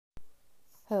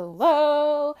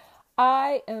Hello.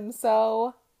 I am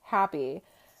so happy.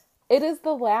 It is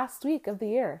the last week of the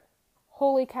year.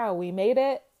 Holy cow, we made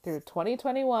it through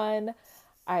 2021.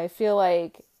 I feel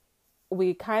like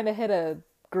we kind of hit a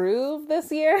groove this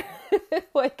year,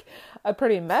 like a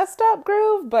pretty messed up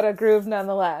groove, but a groove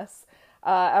nonetheless.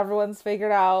 Everyone's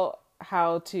figured out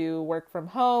how to work from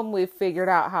home. We've figured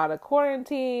out how to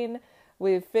quarantine.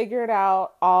 We've figured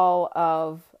out all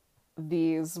of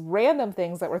these random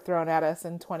things that were thrown at us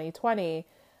in 2020.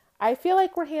 I feel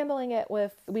like we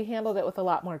handled it with a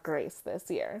lot more grace this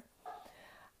year.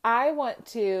 I want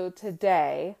to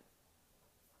today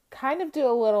kind of do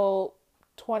a little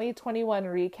 2021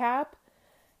 recap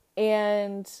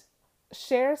and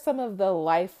share some of the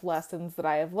life lessons that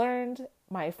I have learned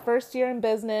my first year in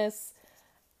business.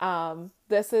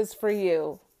 This is for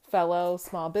you, fellow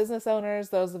small business owners,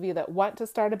 those of you that want to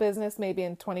start a business maybe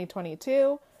in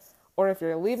 2022, or if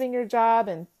you're leaving your job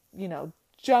and,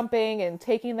 jumping and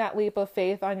taking that leap of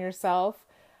faith on yourself.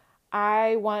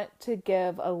 I want to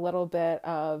give a little bit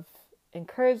of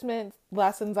encouragement,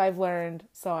 lessons I've learned,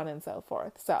 so on and so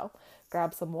forth. So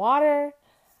grab some water,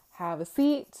 have a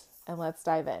seat, and let's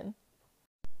dive in.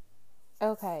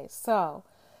 Okay, so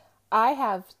I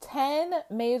have 10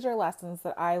 major lessons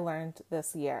that I learned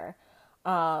this year.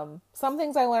 Some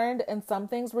things I learned and some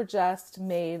things were just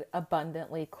made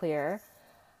abundantly clear.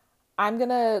 I'm going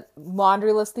to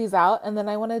laundry list these out and then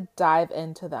I want to dive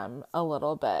into them a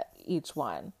little bit, each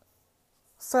one.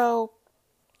 So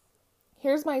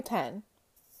here's my 10.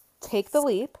 Take the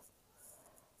leap.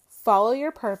 Follow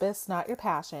your purpose, not your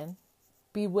passion.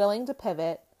 Be willing to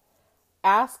pivot.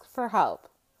 Ask for help.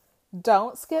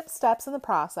 Don't skip steps in the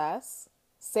process.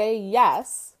 Say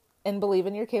yes and believe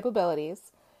in your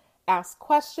capabilities. Ask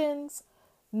questions.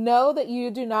 Know that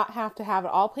you do not have to have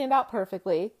it all planned out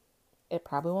perfectly. It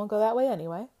probably won't go that way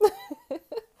anyway.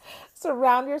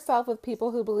 Surround yourself with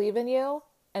people who believe in you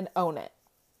and own it.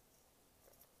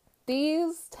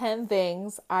 These 10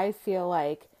 things I feel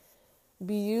like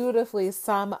beautifully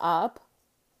sum up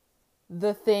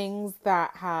the things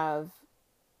that have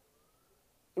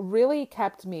really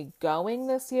kept me going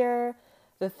this year,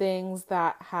 the things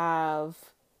that have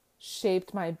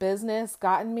shaped my business,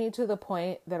 gotten me to the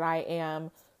point that I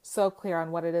am so clear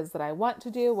on what it is that I want to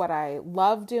do, what I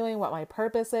love doing, what my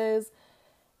purpose is.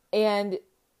 And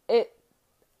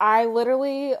I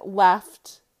literally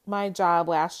left my job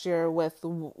last year with a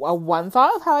one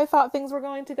thought of how I thought things were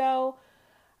going to go.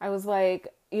 I was like,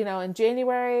 in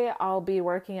January, I'll be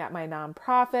working at my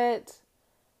nonprofit.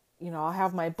 I'll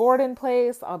have my board in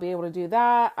place. I'll be able to do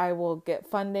that. I will get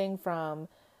funding from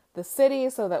the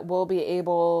city so that we'll be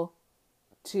able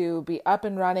to be up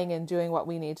and running and doing what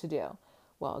we need to do.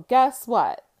 Well, guess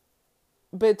what?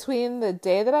 Between the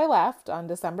day that I left on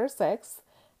December 6th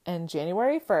and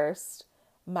January 1st,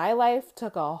 my life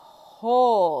took a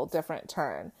whole different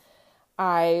turn.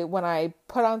 When I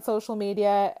put on social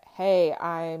media, hey,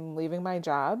 I'm leaving my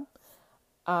job,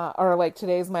 or like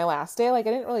today's my last day, like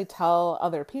I didn't really tell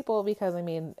other people because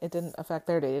it didn't affect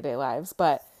their day-to-day lives.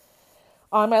 But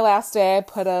on my last day, I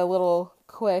put a little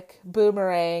quick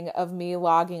boomerang of me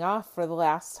logging off for the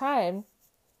last time.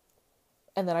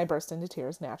 And then I burst into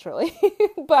tears naturally.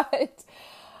 But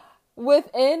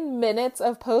within minutes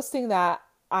of posting that,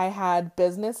 I had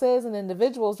businesses and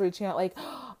individuals reaching out like,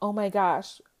 oh my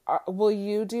gosh, will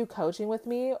you do coaching with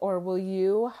me? Or will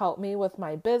you help me with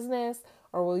my business?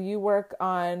 Or will you work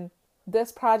on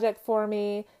this project for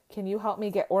me? Can you help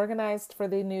me get organized for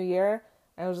the new year?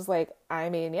 And I was just like,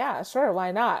 yeah, sure.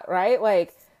 Why not? Right?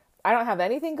 Like, I don't have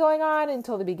anything going on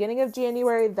until the beginning of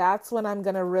January. That's when I'm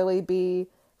going to really be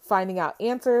finding out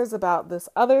answers about this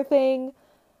other thing,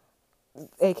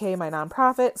 aka my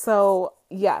nonprofit. So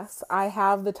yes, I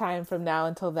have the time from now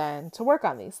until then to work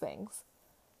on these things.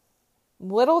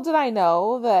 Little did I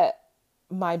know that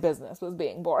my business was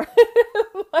being born.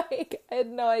 Like, I had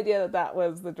no idea that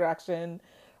was the direction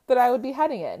that I would be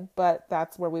heading in, but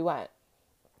that's where we went.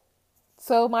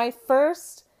 So my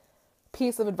first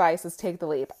piece of advice is take the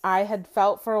leap. I had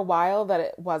felt for a while that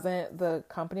it wasn't the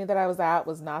company that I was at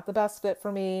was not the best fit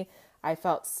for me. I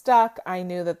felt stuck. I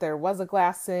knew that there was a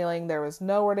glass ceiling. There was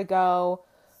nowhere to go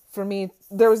for me.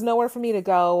 There was nowhere for me to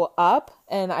go up,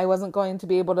 and I wasn't going to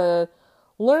be able to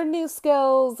learn new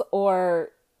skills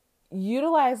or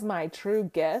utilize my true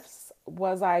gifts.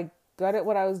 Was I good at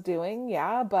what I was doing?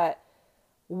 Yeah, but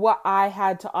what I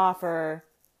had to offer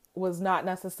was not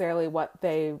necessarily what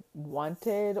they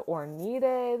wanted or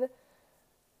needed.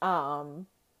 And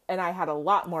I had a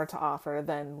lot more to offer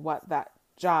than what that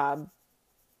job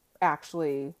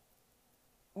than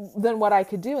what I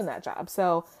could do in that job.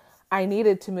 So I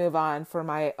needed to move on for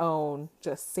my own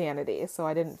just sanity. So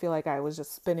I didn't feel like I was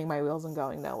just spinning my wheels and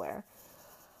going nowhere.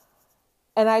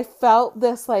 And I felt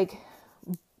this like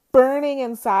burning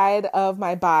inside of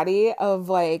my body of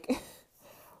like,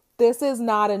 this is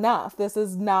not enough. This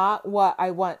is not what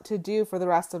I want to do for the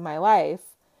rest of my life.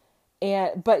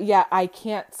 But yet I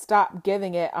can't stop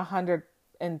giving it 110%.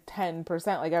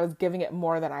 Like I was giving it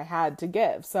more than I had to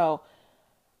give. So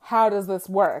how does this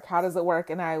work? How does it work?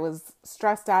 And I was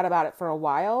stressed out about it for a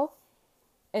while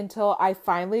until I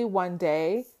finally one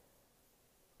day,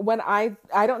 when I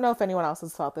don't know if anyone else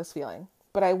has felt this feeling,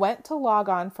 but I went to log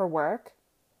on for work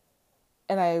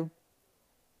and I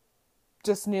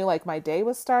just knew like my day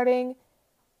was starting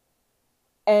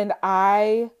and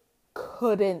I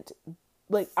could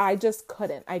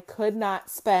not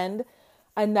spend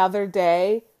another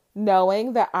day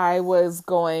knowing that I was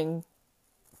going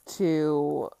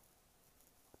to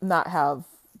not have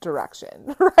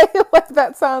direction, right? Like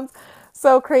that sounds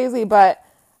so crazy, but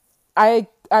I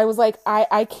was like,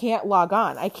 I can't log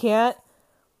on. I can't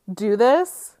do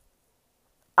this.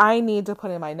 I need to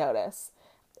put in my notice.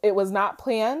 It was not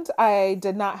planned. I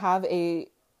did not have a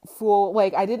full,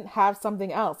 like I didn't have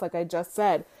something else. Like I just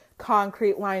said,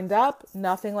 concrete lined up,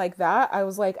 nothing like that. I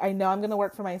was like, I know I'm going to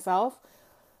work for myself,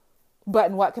 but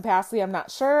in what capacity, I'm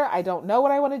not sure. I don't know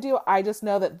what I want to do. I just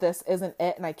know that this isn't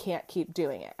it and I can't keep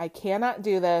doing it. I cannot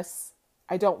do this.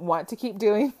 I don't want to keep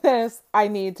doing this. I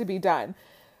need to be done.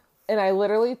 And I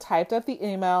literally typed up the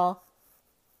email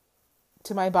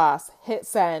to my boss, hit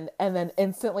send, and then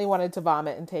instantly wanted to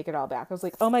vomit and take it all back. I was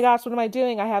like, oh my gosh, what am I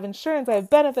doing? I have insurance. I have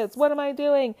benefits. What am I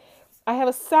doing? I have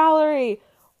a salary.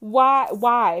 Why?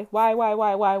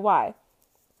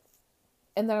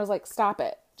 And then I was like, stop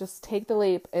it. Just take the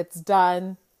leap. It's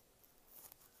done.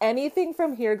 Anything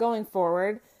from here going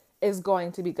forward is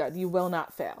going to be good. You will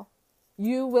not fail.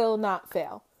 You will not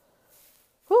fail.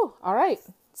 Whew. All right.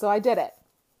 So I did it.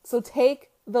 So take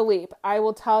the leap. I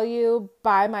will tell you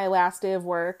by my last day of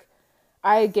work,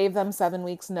 I gave them 7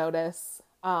 weeks notice.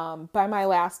 By my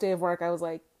last day of work, I was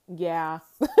like, yeah,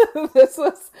 this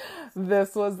was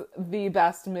the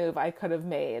best move I could have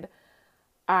made.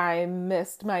 I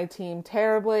missed my team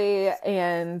terribly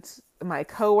and my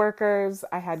coworkers.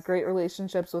 I had great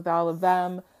relationships with all of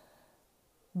them.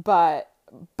 But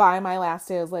by my last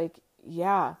day, I was like,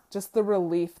 yeah, just the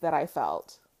relief that I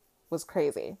felt was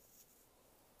crazy.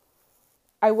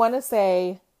 I want to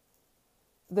say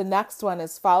the next one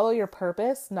is follow your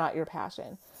purpose, not your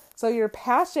passion. So your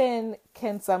passion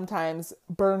can sometimes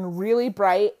burn really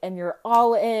bright and you're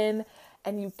all in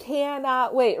and you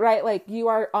cannot wait, right? Like you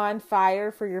are on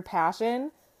fire for your passion,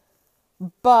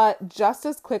 but just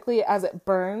as quickly as it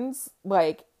burns,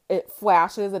 like it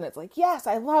flashes and it's like, yes,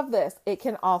 I love this. It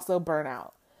can also burn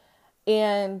out.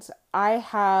 And I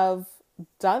have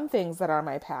done things that are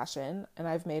my passion and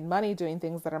I've made money doing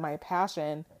things that are my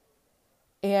passion.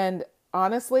 And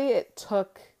honestly, it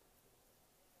took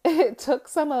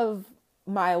some of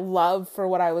my love for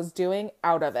what I was doing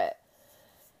out of it.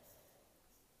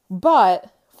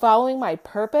 But following my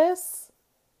purpose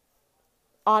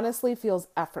honestly feels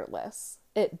effortless.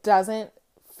 It doesn't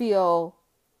feel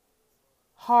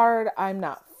hard. I'm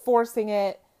not forcing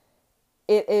it.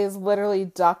 It is literally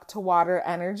duck to water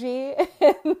energy.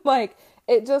 And like,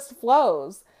 it just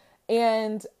flows.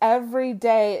 And every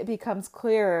day it becomes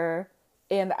clearer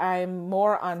and I'm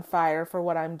more on fire for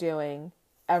what I'm doing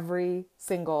every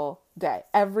single day.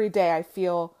 Every day I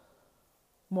feel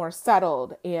more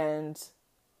settled and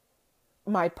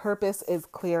my purpose is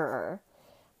clearer.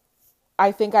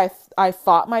 I think I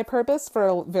fought my purpose for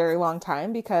a very long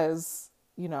time because,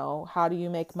 you know, how do you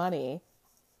make money?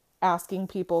 Asking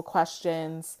people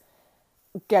questions,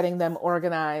 getting them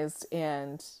organized,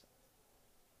 and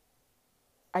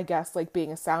I guess like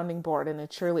being a sounding board and a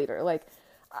cheerleader. Like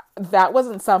that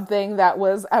wasn't something that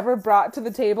was ever brought to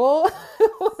the table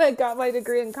when I got my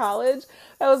degree in college.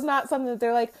 That was not something that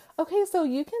they're like, okay, so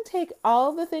you can take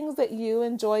all the things that you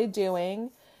enjoy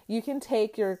doing. You can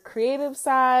take your creative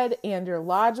side and your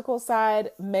logical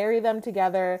side, marry them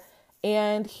together,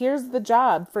 and here's the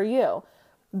job for you.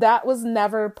 That was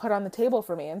never put on the table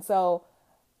for me. And so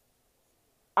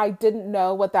I didn't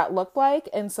know what that looked like.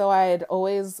 And so I had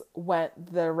always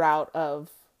went the route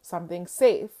of something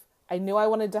safe. I knew I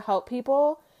wanted to help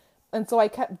people. And so I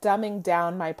kept dumbing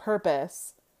down my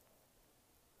purpose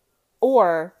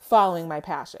or following my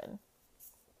passion.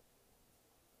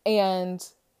 And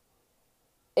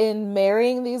in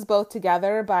marrying these both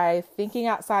together by thinking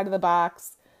outside of the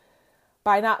box,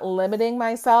 by not limiting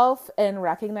myself and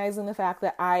recognizing the fact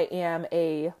that I am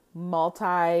a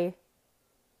multi-talented,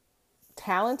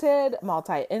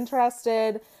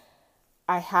 multi-interested,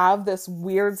 I have this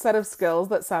weird set of skills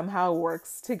that somehow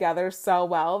works together so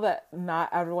well that not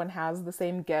everyone has the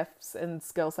same gifts and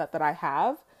skill set that I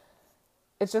have.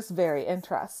 It's just very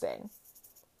interesting.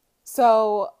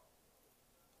 So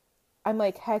I'm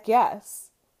like, heck yes.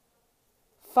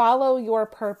 Follow your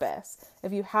purpose.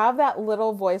 If you have that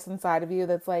little voice inside of you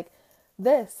that's like,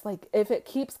 this, like if it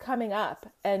keeps coming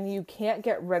up and you can't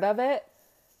get rid of it,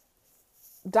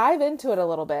 dive into it a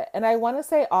little bit. And I want to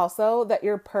say also that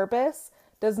your purpose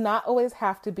does not always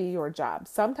have to be your job.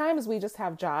 Sometimes we just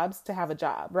have jobs to have a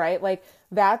job, right? Like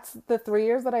that's the 3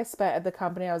 years that I spent at the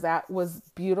company I was at was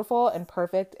beautiful and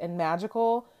perfect and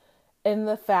magical in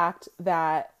the fact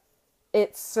that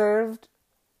it served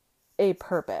a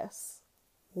purpose.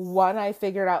 One, I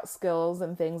figured out skills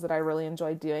and things that I really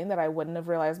enjoyed doing that I wouldn't have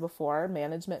realized before,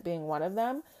 management being one of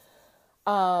them.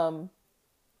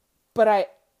 But I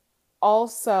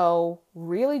also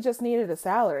really just needed a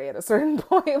salary at a certain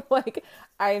point. Like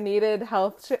I needed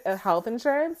health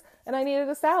insurance and I needed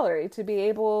a salary to be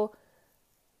able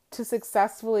to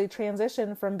successfully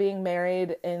transition from being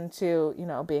married into,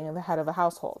 being the head of a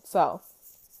household. So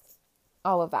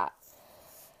all of that.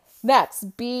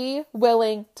 Next, be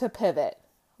willing to pivot.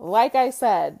 Like I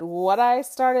said, what I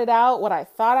started out, what I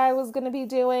thought I was going to be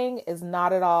doing is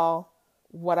not at all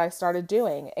what I started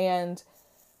doing. And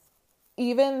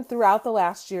even throughout the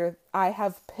last year, I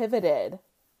have pivoted.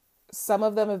 Some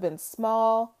of them have been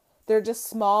small. They're just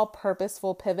small,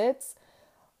 purposeful pivots.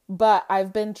 But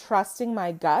I've been trusting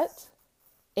my gut.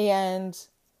 And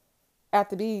at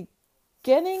the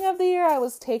beginning of the year, I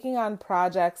was taking on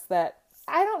projects that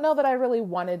I don't know that I really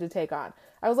wanted to take on.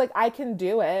 I was like, I can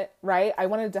do it, right? I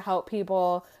wanted to help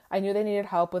people. I knew they needed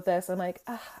help with this. I'm like,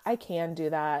 I can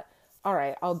do that. All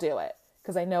right, I'll do it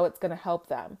because I know it's going to help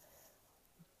them.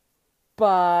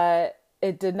 But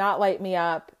it did not light me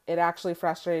up. It actually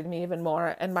frustrated me even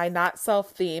more. And my not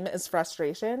self theme is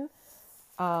frustration.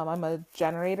 I'm a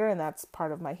generator and that's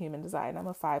part of my human design. I'm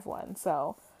a 5/1.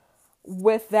 So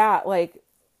with that, like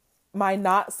my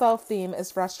not self theme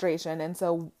is frustration. And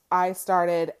so I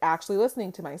started actually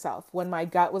listening to myself. When my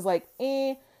gut was like,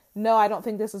 no, I don't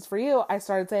think this is for you. I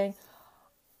started saying,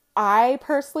 I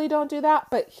personally don't do that,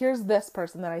 but here's this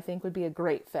person that I think would be a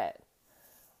great fit.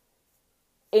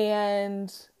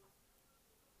 And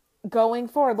going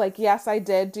forward, like, yes, I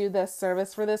did do this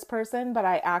service for this person, but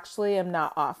I actually am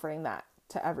not offering that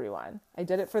to everyone. I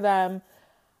did it for them.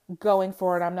 Going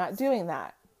forward, I'm not doing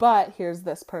that. But here's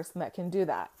this person that can do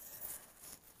that.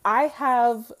 I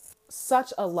have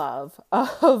such a love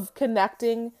of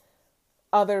connecting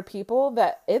other people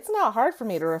that it's not hard for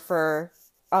me to refer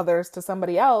others to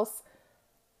somebody else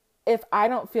if I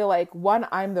don't feel like, one,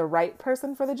 I'm the right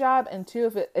person for the job, and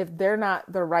two, if they're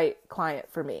not the right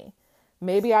client for me.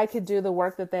 Maybe I could do the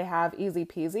work that they have easy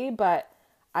peasy, but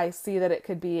I see that it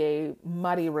could be a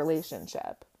muddy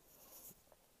relationship.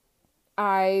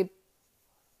 I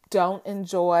don't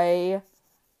enjoy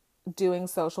doing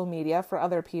social media for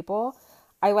other people.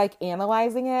 I like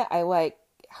analyzing it. I like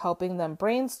helping them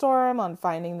brainstorm on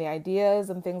finding the ideas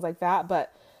and things like that.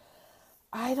 But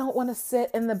I don't want to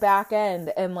sit in the back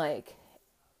end and like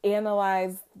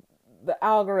analyze the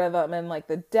algorithm and like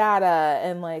the data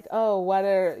and like,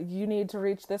 you need to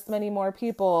reach this many more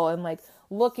people and like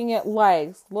looking at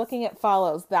likes, looking at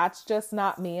follows. That's just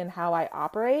not me and how I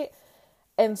operate.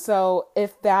 And so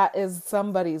if that is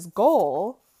somebody's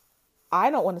goal, I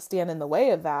don't want to stand in the way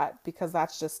of that because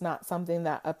that's just not something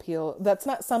that's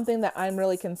not something that I'm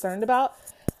really concerned about.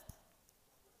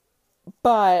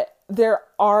 But there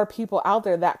are people out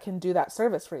there that can do that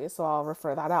service for you, so I'll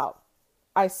refer that out.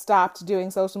 I stopped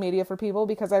doing social media for people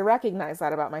because I recognized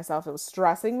that about myself. It was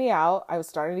stressing me out. I was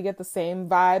starting to get the same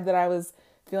vibe that I was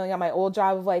feeling at my old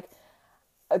job of like,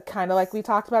 kind of like we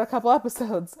talked about a couple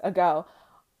episodes ago.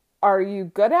 Are you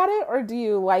good at it or do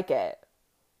you like it?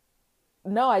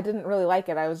 No, I didn't really like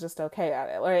it. I was just okay at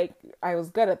it. Like, I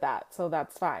was good at that, so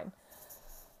that's fine.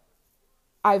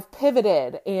 I've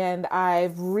pivoted and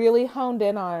I've really honed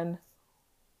in on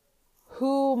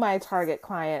who my target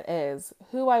client is,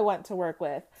 who I want to work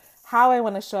with, how I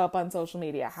want to show up on social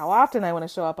media, how often I want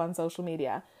to show up on social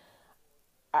media.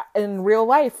 In real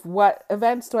life, what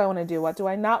events do I want to do? What do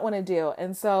I not want to do?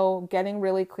 And so getting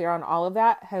really clear on all of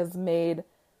that has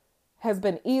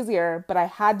been easier, but I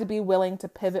had to be willing to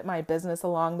pivot my business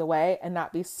along the way and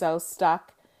not be so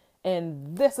stuck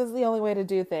in this is the only way to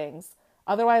do things.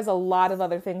 Otherwise, a lot of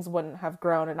other things wouldn't have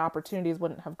grown and opportunities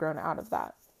wouldn't have grown out of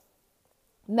that.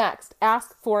 Next,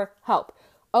 ask for help.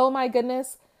 Oh my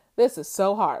goodness, this is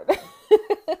so hard.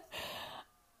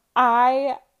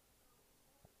 I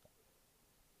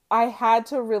had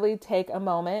to really take a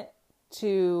moment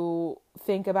to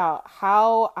think about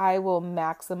how I will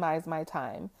maximize my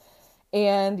time.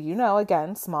 And,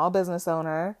 again, small business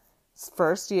owner,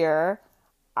 first year,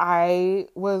 I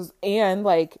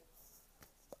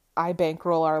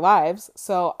bankroll our lives.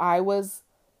 So I'm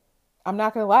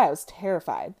not going to lie, I was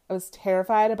terrified. I was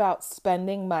terrified about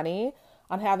spending money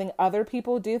on having other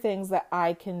people do things that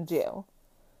I can do.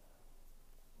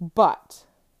 But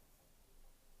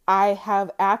I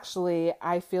have actually,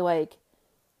 I feel like,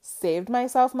 saved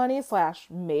myself money /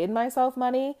 made myself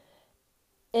money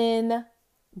in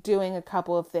doing a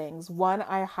couple of things. One,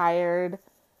 I hired,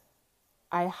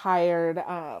 I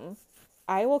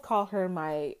will call her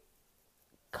my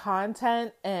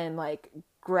content and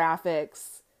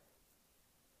graphics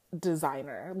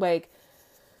designer.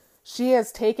 She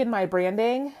has taken my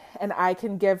branding and I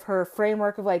can give her a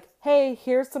framework of hey,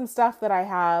 here's some stuff that I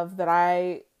have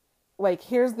that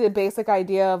here's the basic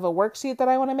idea of a worksheet that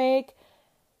I want to make.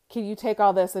 Can you take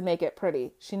all this and make it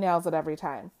pretty? She nails it every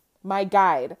time. My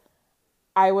guide,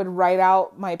 I would write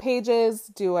out my pages,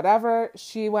 do whatever.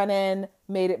 She went in,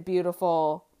 made it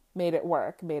beautiful, made it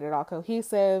work, made it all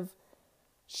cohesive.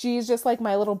 She's just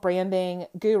my little branding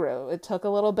guru. It took a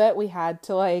little bit.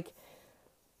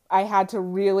 I had to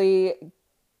really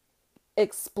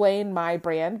explain my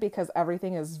brand because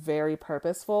everything is very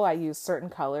purposeful. I use certain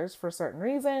colors for certain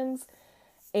reasons,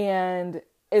 and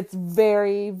it's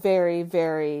very, very,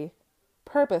 very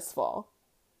purposeful.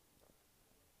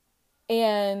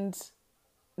 And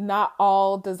not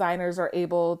all designers are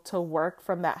able to work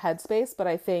from that headspace, but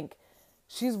I think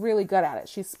she's really good at it.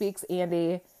 She speaks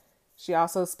Andy. She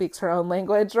also speaks her own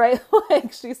language, right?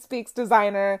 She speaks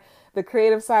designer, the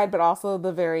creative side, but also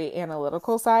the very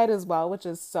analytical side as well, which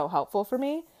is so helpful for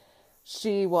me.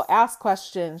 She will ask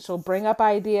questions. She'll bring up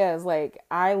ideas.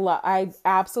 I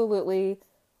absolutely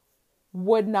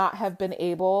would not have been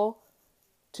able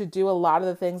to do a lot of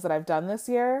the things that I've done this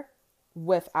year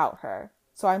without her.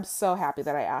 So I'm so happy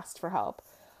that I asked for help.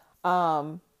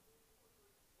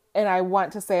 And I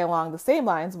want to say along the same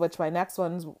lines, which my next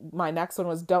one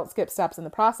was don't skip steps in the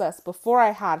process. Before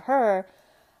I had her,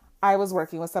 I was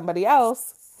working with somebody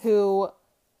else who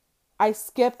I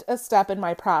skipped a step in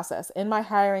my process. In my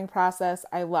hiring process,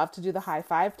 I love to do the high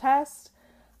five test.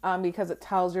 Because it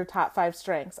tells your top 5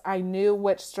 strengths. I knew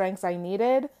which strengths I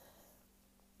needed,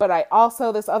 but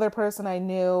this other person I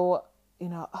knew,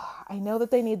 I know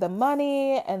that they need the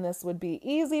money and this would be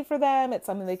easy for them. It's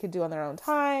something they could do on their own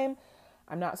time.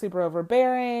 I'm not super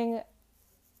overbearing.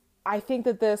 I think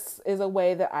that this is a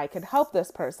way that I could help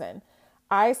this person.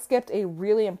 I skipped a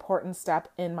really important step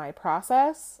in my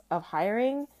process of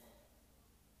hiring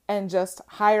and just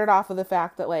hired off of the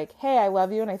fact that hey, I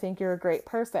love you and I think you're a great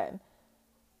person.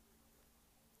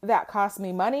 That cost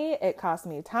me money, it cost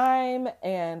me time,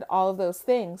 and all of those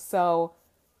things. So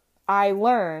I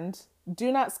learned,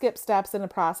 do not skip steps in a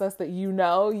process that you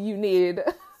need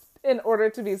in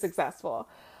order to be successful.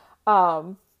 We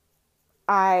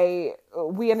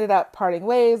ended up parting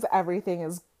ways. Everything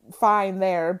is fine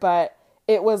there, but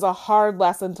it was a hard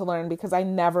lesson to learn because I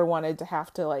never wanted to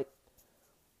have to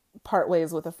part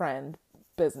ways with a friend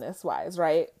business wise,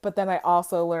 right? But then I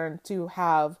also learned to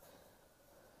have,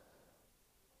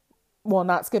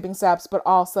 not skipping steps, but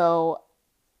also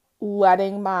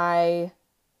letting my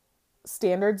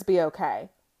standards be okay.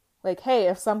 Hey,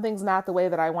 if something's not the way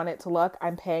that I want it to look,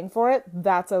 I'm paying for it.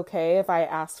 That's okay if I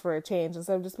ask for a change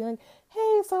instead of just being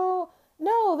hey, so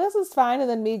no, this is fine. And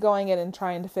then me going in and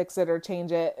trying to fix it or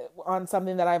change it on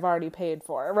something that I've already paid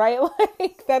for, right?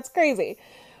 That's crazy.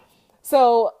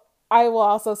 So I will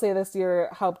also say this year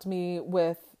helped me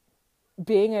with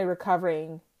being a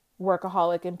recovering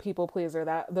workaholic and people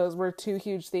pleaser. Those were 2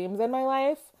 huge themes in my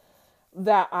life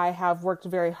that I have worked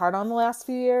very hard on the last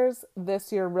few years.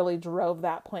 This year really drove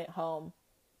that point home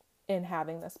in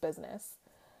having this business.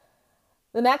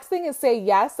 The next thing is say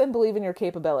yes and believe in your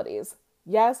capabilities.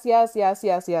 Yes, yes, yes,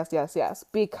 yes, yes, yes, yes.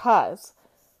 Because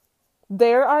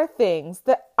there are things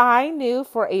that I knew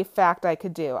for a fact I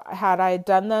could do. I had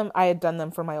done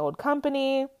them for my old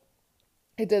company.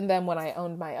 I did them when I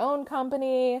owned my own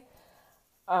company.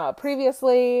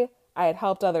 Previously, I had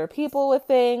helped other people with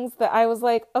things that I was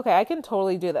okay, I can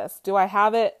totally do this. Do I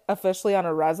have it officially on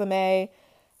a resume?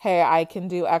 Hey, I can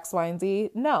do X, Y, and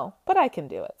Z. No, but I can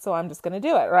do it. So I'm just going to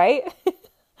do it, right?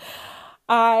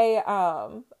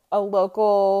 A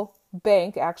local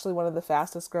bank, actually one of the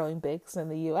fastest growing banks in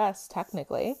the US,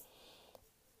 technically,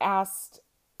 I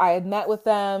had met with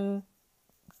them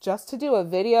just to do a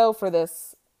video for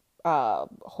this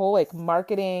whole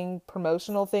marketing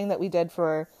promotional thing that we did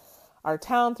for our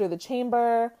town through the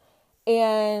chamber.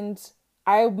 And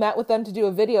I met with them to do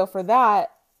a video for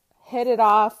that. hit it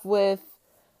off with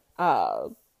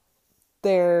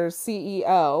their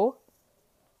CEO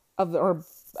of the, or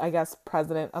I guess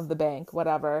president of the bank,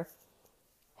 whatever.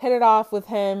 Hit it off with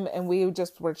him, and we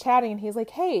just were chatting, and he's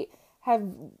like, hey,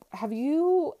 have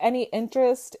you any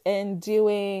interest in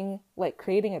doing, like,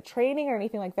 creating a training or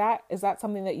anything like that? Is that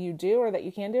something that you do or that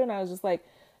you can do? And I was just like,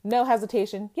 no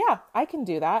hesitation. Yeah, I can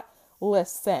do that.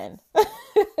 Listen,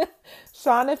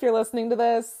 Sean, if you're listening to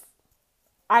this,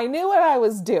 I knew what I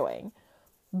was doing,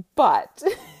 but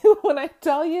when I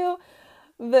tell you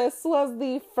this was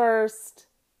the first,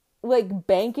 like,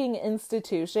 banking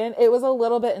institution, it was a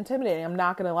little bit intimidating. I'm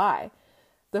not going to lie.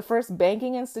 The first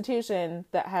banking institution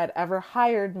that had ever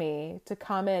hired me to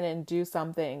come in and do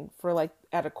something for, like,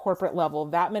 at a corporate level,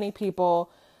 that many people,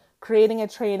 creating a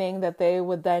training that they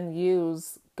would then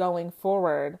use going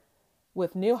forward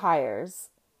with new hires.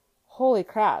 Holy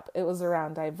crap. It was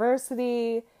around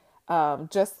diversity,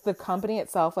 just the company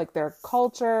itself, like their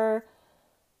culture,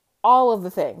 all of the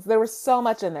things. There was so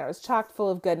much in there. It was chock full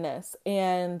of goodness.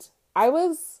 And I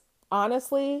was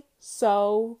honestly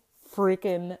so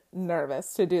freaking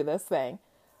nervous to do this thing.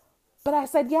 But I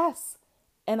said yes.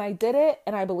 And I did it.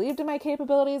 And I believed in my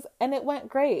capabilities. And it went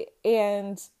great.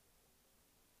 And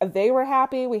they were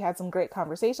happy. We had some great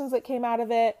conversations that came out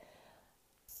of it.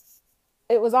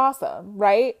 It was awesome,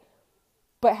 right?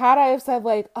 But had I have said,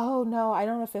 like, oh no, I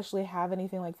don't officially have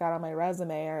anything like that on my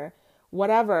resume or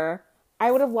whatever,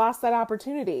 I would have lost that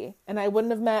opportunity, and I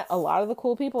wouldn't have met a lot of the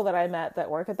cool people that I met that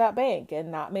work at that bank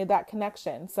and not made that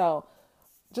connection. So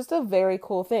just a very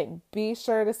cool thing. Be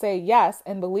sure to say yes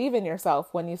and believe in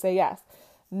yourself when you say yes.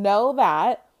 Know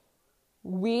that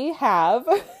we have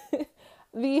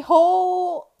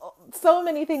so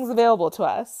many things available to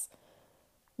us.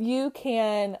 You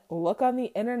can look on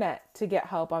the internet to get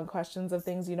help on questions of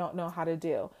things you don't know how to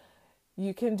do.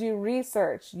 You can do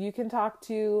research. You can talk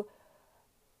to,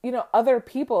 other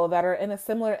people that are in a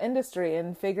similar industry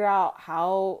and figure out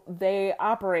how they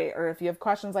operate. Or if you have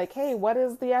questions like, hey, what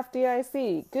is the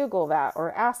FDIC? Google that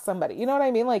or ask somebody. You know what I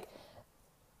mean? Like,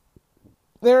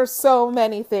 there are so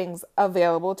many things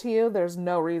available to you. There's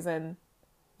no reason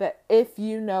that if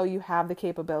you know you have the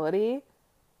capability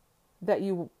that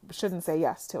you shouldn't say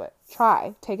yes to it.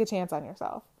 Try. Take a chance on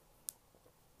yourself.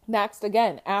 Next,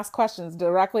 again, ask questions.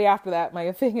 Directly after that,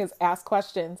 my thing is ask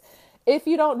questions. If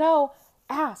you don't know,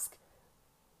 ask.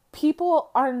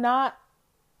 People are not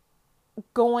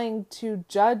going to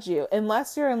judge you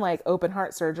unless you're in, like, open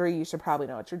heart surgery. You should probably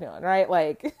know what you're doing, right?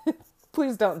 Like,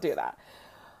 please don't do that.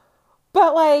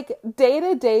 But, like,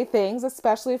 day-to-day things,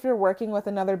 especially if you're working with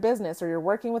another business or you're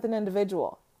working with an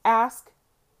individual, ask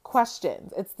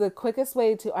questions. It's the quickest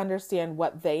way to understand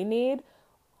what they need,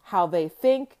 how they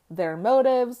think, their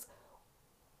motives,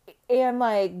 and,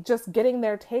 like, just getting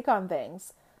their take on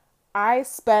things. I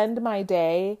spend my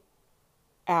day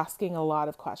asking a lot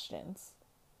of questions.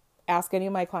 Ask any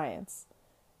of my clients,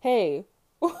 hey,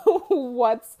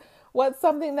 what's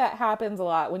something that happens a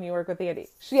lot when you work with Andy?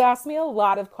 She asks me a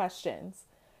lot of questions.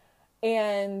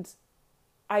 And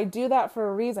I do that for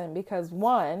a reason, because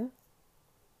one,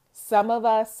 some of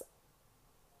us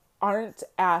aren't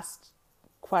asked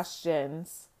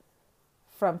questions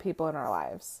from people in our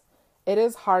lives. It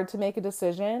is hard to make a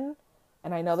decision,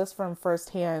 and I know this from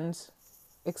firsthand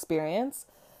experience.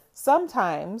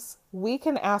 Sometimes we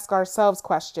can ask ourselves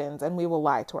questions and we will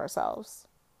lie to ourselves.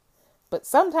 But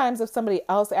sometimes if somebody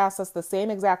else asks us the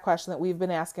same exact question that we've been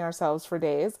asking ourselves for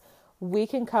days, we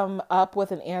can come up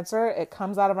with an answer. It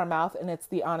comes out of our mouth and it's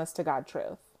the honest to God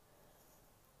truth.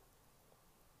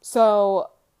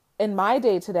 So in my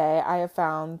day today, I have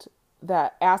found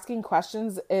that asking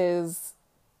questions is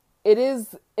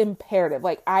imperative.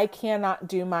 Like, I cannot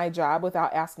do my job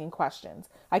without asking questions.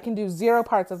 I can do 0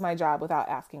 parts of my job without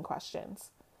asking questions.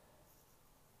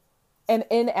 And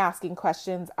in asking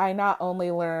questions, I not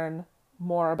only learn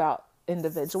more about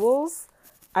individuals,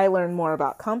 I learn more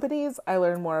about companies, I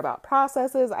learn more about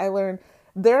processes,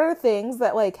 there are things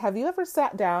that, like, have you ever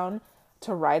sat down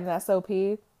to write an SOP?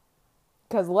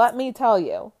 Because let me tell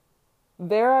you,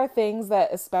 there are things that,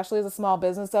 especially as a small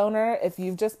business owner, if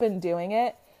you've just been doing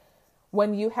it,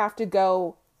 when you have to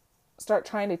go start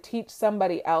trying to teach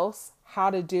somebody else how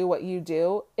to do what you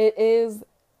do, it is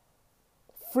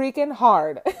freaking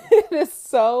hard. It is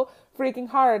so freaking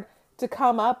hard to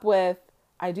come up with,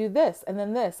 I do this and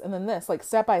then this and then this, like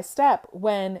step by step,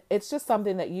 when it's just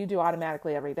something that you do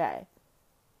automatically every day.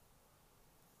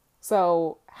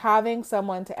 So having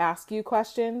someone to ask you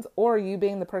questions, or you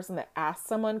being the person that asks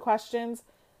someone questions,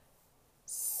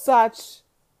 such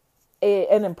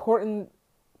an important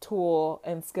tool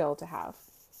and skill to have.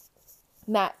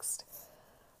 Next,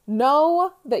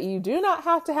 know that you do not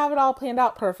have to have it all planned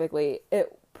out perfectly.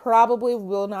 It probably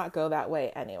will not go that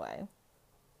way anyway.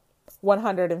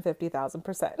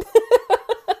 150,000%.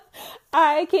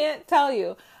 I can't tell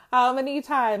you how many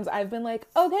times I've been like,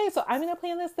 okay, so I'm going to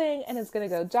plan this thing and it's going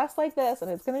to go just like this and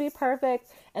it's going to be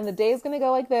perfect and the day's going to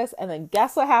go like this. And then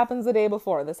guess what happens the day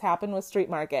before? This happened with Street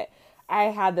Market. I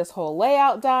had this whole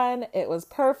layout done. It was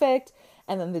perfect.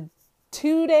 And then the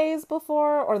 2 days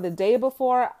before or the day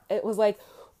before, it was like,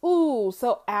 ooh,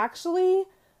 so actually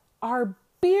our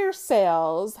beer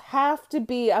sales have to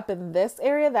be up in this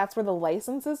area. That's where the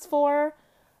license is for.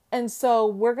 And so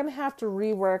we're going to have to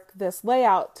rework this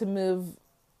layout to move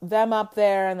them up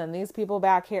there and then these people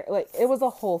back here. Like, it was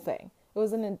a whole thing. It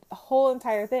was a whole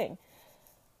entire thing.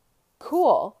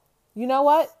 Cool. You know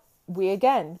what? We,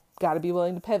 again, got to be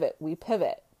willing to pivot. We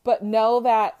pivot. But know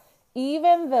that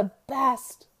even the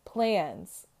best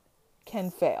plans can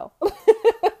fail.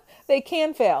 They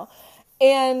can fail.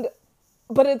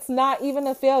 But it's not even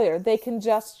a failure. They can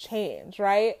just change,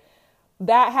 right?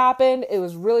 That happened. It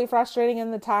was really frustrating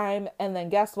in the time. And then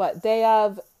guess what? Day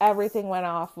of, everything went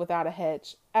off without a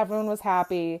hitch. Everyone was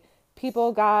happy.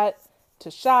 People got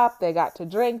to shop. They got to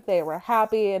drink. They were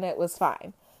happy and it was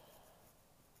fine.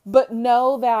 But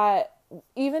know that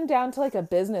even down to like a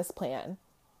business plan,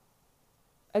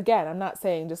 again, I'm not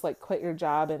saying just like quit your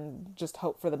job and just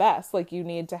hope for the best. Like, you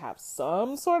need to have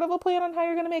some sort of a plan on how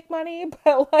you're going to make money.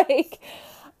 But like,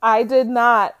 I did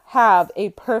not have a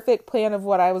perfect plan of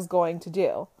what I was going to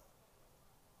do.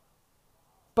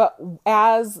 But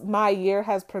as my year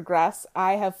has progressed,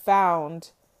 I have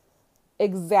found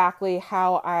exactly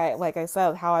how I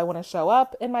want to show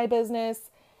up in my business,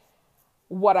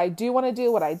 what I do want to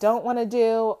do, what I don't want to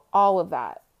do, all of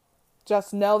that.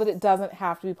 Just know that it doesn't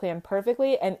have to be planned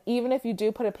perfectly. And even if you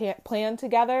do put a plan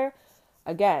together,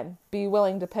 again, be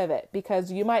willing to pivot,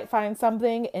 because you might find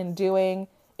something in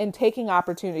taking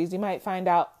opportunities. You might find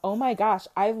out, oh my gosh,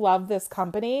 I love this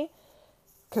company,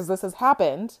 because this has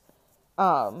happened.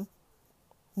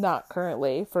 Not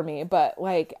currently for me, but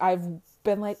like, I've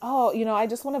been like, oh, I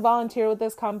just want to volunteer with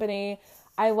this company.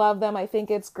 I love them. I think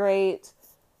it's great.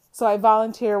 So I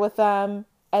volunteer with them,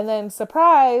 and then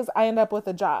surprise, I end up with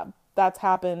a job. That's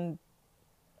happened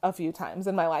a few times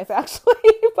in my life, actually.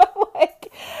 But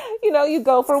like, you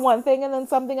go for one thing and then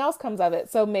something else comes of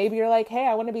it. So maybe you're like, hey,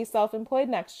 I want to be self-employed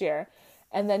next year.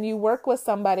 And then you work with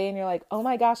somebody and you're like, oh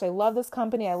my gosh, I love this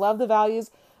company. I love the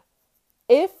values.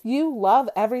 If you love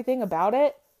everything about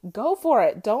it, go for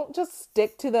it. Don't just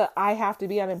stick to the I have to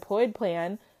be unemployed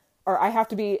plan, or I have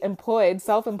to be employed,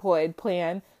 self-employed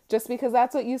plan, just because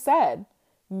that's what you said.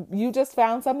 You just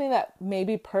found something that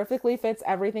maybe perfectly fits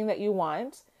everything that you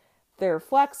want. They're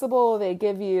flexible. They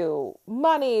give you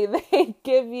money. They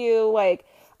give you like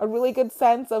a really good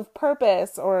sense of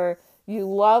purpose, or you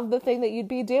love the thing that you'd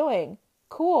be doing.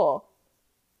 Cool.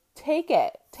 Take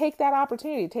it. Take that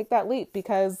opportunity. Take that leap,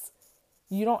 because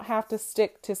you don't have to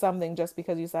stick to something just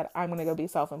because you said, I'm going to go be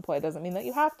self-employed. Doesn't mean that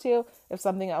you have to if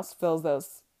something else fills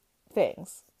those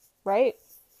things, right?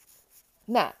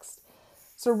 Next,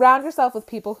 surround yourself with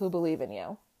people who believe in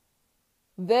you.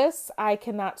 This I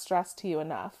cannot stress to you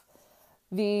enough.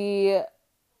 The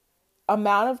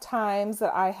amount of times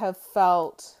that I have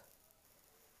felt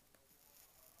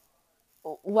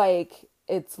like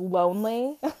it's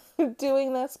lonely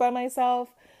doing this by myself,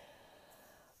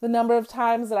 the number of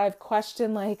times that I've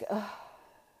questioned, like,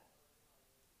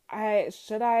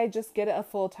 should I just get a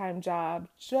full-time job?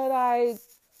 Should I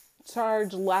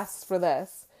charge less for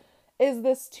this? Is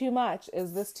this too much?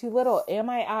 Is this too little? Am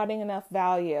I adding enough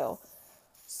value?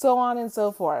 So on and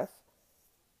so forth.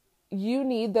 You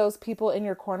need those people in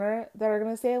your corner that are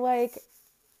going to say, like,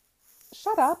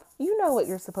 shut up. You know what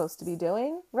you're supposed to be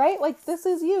doing, right? Like, this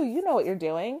is you. You know what you're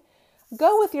doing.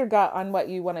 Go with your gut on what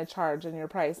you want to charge and your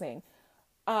pricing.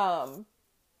 You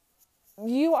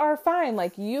are fine.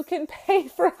 Like, you can pay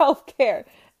for healthcare.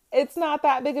 It's not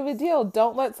that big of a deal.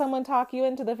 Don't let someone talk you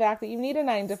into the fact that you need a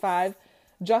 9-to-5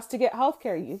 just to get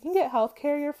healthcare. You can get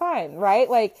healthcare. You're fine, right?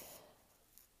 Like,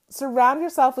 surround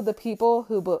yourself with the people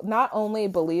who not only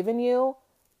believe in you,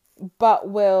 but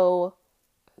will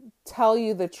tell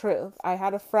you the truth. I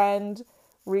had a friend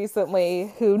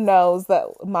recently who knows that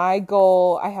my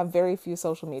goal, I have very few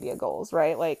social media goals,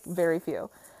 right? Like, very few.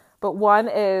 But one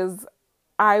is,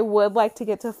 I would like to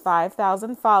get to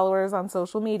 5,000 followers on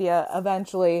social media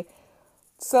eventually,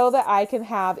 so that I can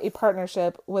have a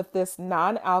partnership with this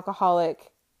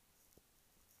non-alcoholic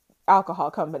alcohol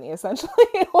company, essentially.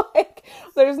 Like,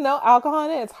 there's no alcohol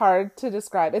in it. It's hard to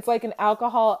describe. It's like an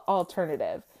alcohol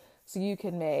alternative. So you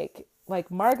can make like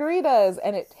margaritas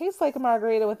and it tastes like a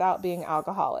margarita without being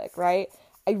alcoholic, right?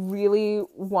 I really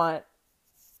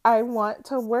I want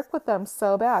to work with them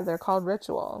so bad. They're called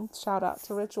Ritual. Shout out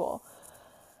to Ritual.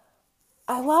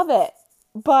 I love it.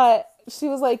 But she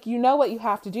was like, you know what you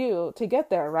have to do to get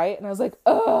there, right? And I was like,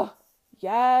 ugh,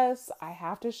 yes, I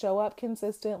have to show up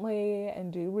consistently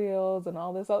and do reels and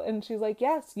all this. And she's like,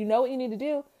 yes, you know what you need to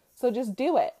do. So just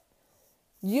do it.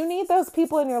 You need those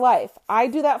people in your life. I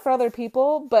do that for other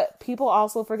people, but people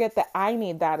also forget that I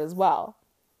need that as well.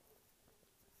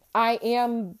 I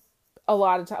am a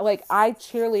lot of time, like I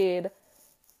cheerlead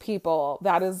people.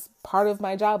 That is part of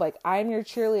my job. Like I'm your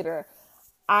cheerleader.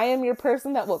 I am your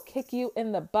person that will kick you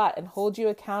in the butt and hold you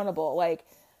accountable. Like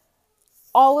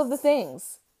all of the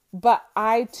things. But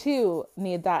I too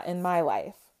need that in my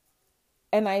life.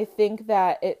 And I think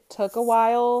that it took a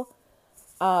while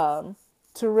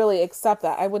to really accept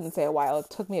that. I wouldn't say a while. It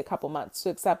took me a couple months to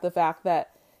accept the fact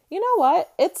that, you know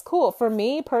what? It's cool. For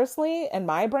me personally and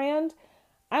my brand,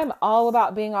 I'm all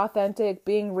about being authentic,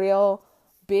 being real,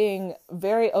 being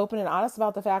very open and honest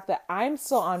about the fact that I'm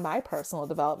still on my personal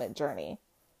development journey.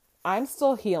 I'm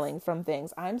still healing from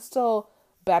things. I'm still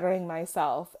bettering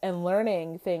myself and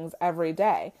learning things every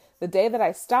day. The day that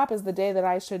I stop is the day that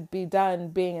I should be done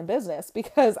being in business,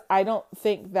 because I don't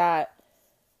think that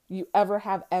you ever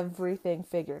have everything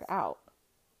figured out.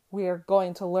 We are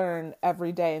going to learn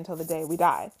every day until the day we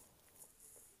die.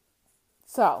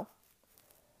 So,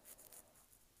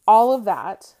 all of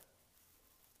that,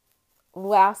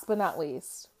 last but not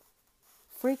least,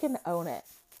 freaking own it.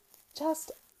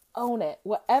 Just own it.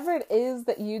 Whatever it is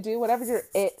that you do, whatever your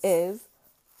it is,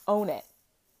 own it.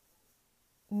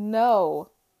 Know.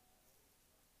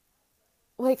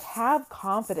 Like, have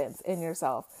confidence in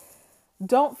yourself.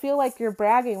 Don't feel like you're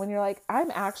bragging when you're like, I'm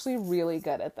actually really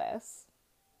good at this.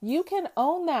 You can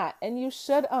own that, and you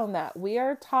should own that. We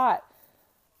are taught,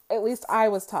 at least I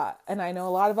was taught, and I know a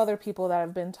lot of other people that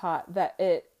have been taught, that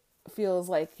it feels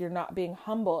like you're not being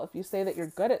humble if you say that you're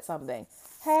good at something.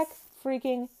 Heck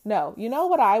freaking no. You know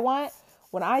what I want?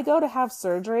 When I go to have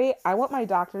surgery, I want my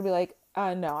doctor to be like,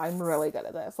 no, I'm really good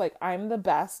at this. Like, I'm the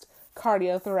best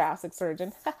cardiothoracic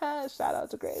surgeon. Shout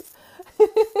out to Grace.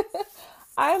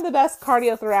 I am the best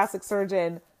cardiothoracic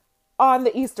surgeon on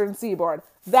the Eastern Seaboard.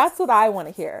 That's what I want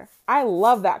to hear. I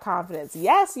love that confidence.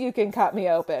 Yes, you can cut me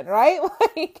open, right?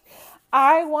 Like,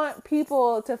 I want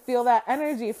people to feel that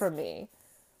energy from me.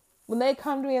 When they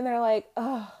come to me and they're like,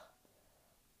 oh,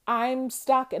 I'm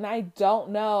stuck and I don't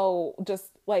know, just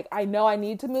like, I know I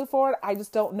need to move forward. I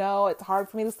just don't know. It's hard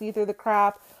for me to see through the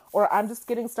crap, or I'm just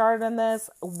getting started on this.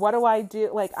 What do I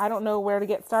do? Like, I don't know where to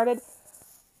get started.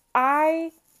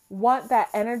 I want that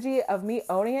energy of me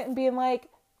owning it and being like,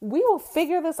 we will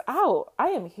figure this out. I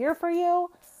am here for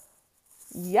you.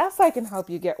 Yes, I can help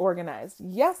you get organized.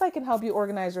 Yes, I can help you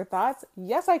organize your thoughts.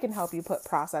 Yes, I can help you put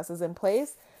processes in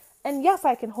place. And yes,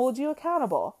 I can hold you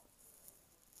accountable.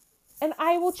 And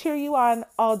I will cheer you on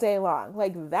all day long.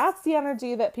 Like, that's the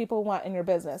energy that people want in your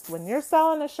business. When you're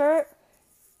selling a shirt,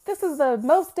 this is the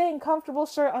most dang comfortable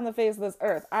shirt on the face of this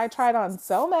earth. I tried on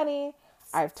so many.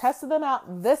 I've tested them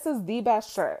out. This is the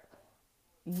best shirt.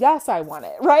 Yes, I want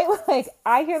it, right? Like,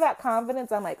 I hear that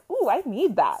confidence. I'm like, ooh, I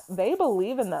need that. They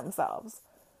believe in themselves.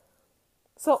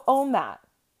 So own that.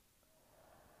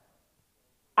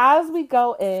 As we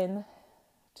go in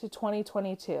to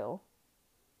 2022,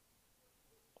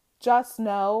 just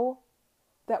know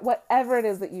that whatever it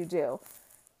is that you do,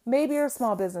 maybe you're a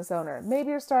small business owner, maybe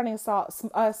you're starting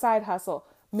a side hustle,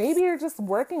 maybe you're just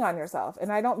working on yourself.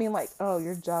 And I don't mean like, oh,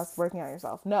 you're just working on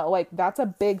yourself. No, like, that's a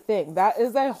big thing. That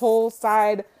is a whole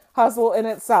side hustle in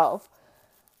itself.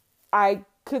 I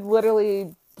could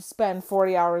literally spend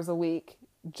 40 hours a week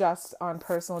just on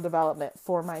personal development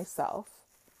for myself.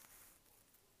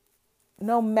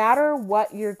 No matter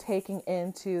what you're taking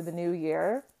into the new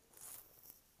year,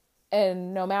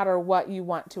 and no matter what you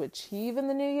want to achieve in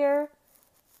the new year,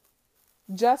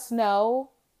 just know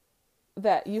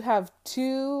that you have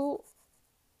two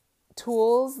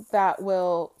tools that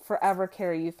will forever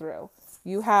carry you through.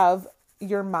 You have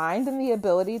your mind and the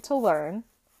ability to learn,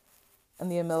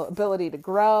 and the ability to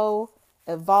grow,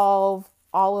 evolve,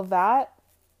 all of that.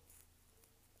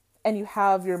 And you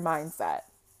have your mindset.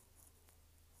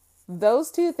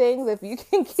 Those two things, if you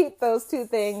can keep those two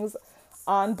things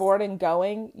on board and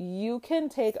going, you can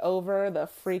take over the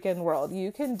freaking world.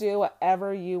 You can do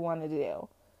whatever you want to do.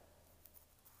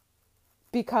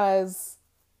 Because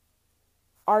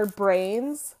our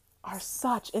brains are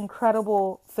such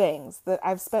incredible things that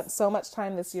I've spent so much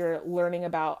time this year learning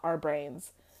about our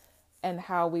brains and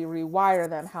how we rewire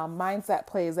them, how mindset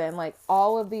plays in, like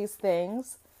all of these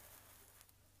things.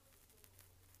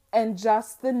 And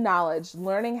just the knowledge,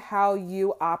 learning how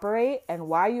you operate and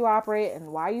why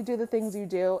you do the things you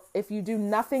do. If you do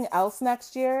nothing else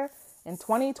next year in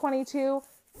 2022,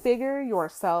 figure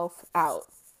yourself out.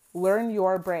 Learn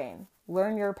your brain,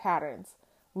 learn your patterns,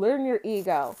 learn your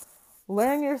ego,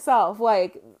 learn yourself.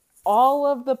 Like all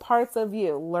of the parts of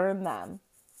you, learn them.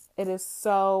 It is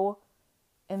so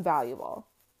invaluable.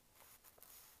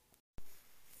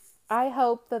 I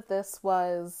hope that this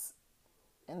was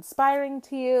inspiring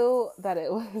to you, that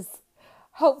it was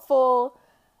hopeful,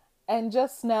 and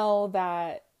just know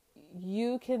that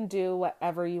you can do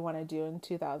whatever you want to do in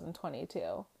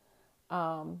 2022.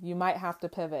 You might have to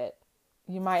pivot.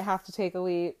 You might have to take a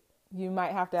leap. You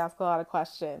might have to ask a lot of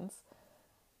questions.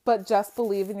 But just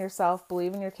believe in yourself,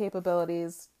 believe in your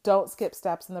capabilities. Don't skip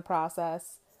steps in the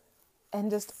process. And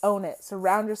just own it.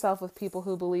 Surround yourself with people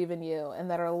who believe in you and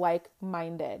that are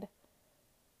like-minded.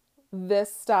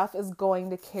 This stuff is going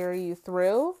to carry you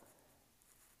through.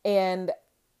 And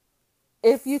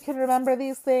if you can remember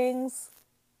these things,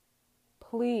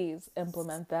 please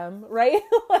implement them, right?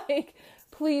 Like,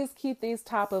 please keep these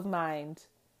top of mind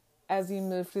as you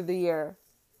move through the year.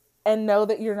 And know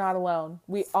that you're not alone.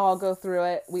 We all go through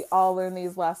it. We all learn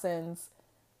these lessons.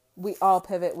 We all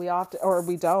pivot. We often, or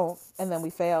we don't, and then we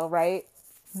fail, right?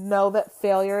 Know that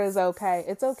failure is okay.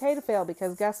 It's okay to fail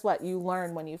because guess what? You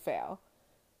learn when you fail.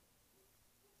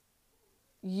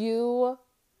 You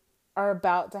are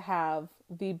about to have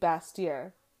the best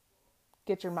year.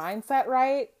 Get your mindset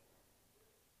right.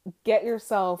 Get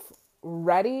yourself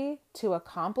ready to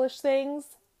accomplish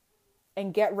things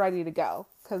and get ready to go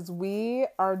because we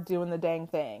are doing the dang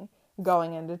thing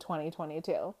going into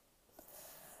 2022.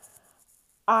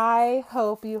 I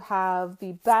hope you have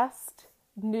the best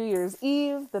New Year's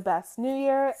Eve, the best New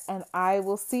Year, and I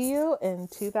will see you in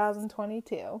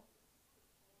 2022.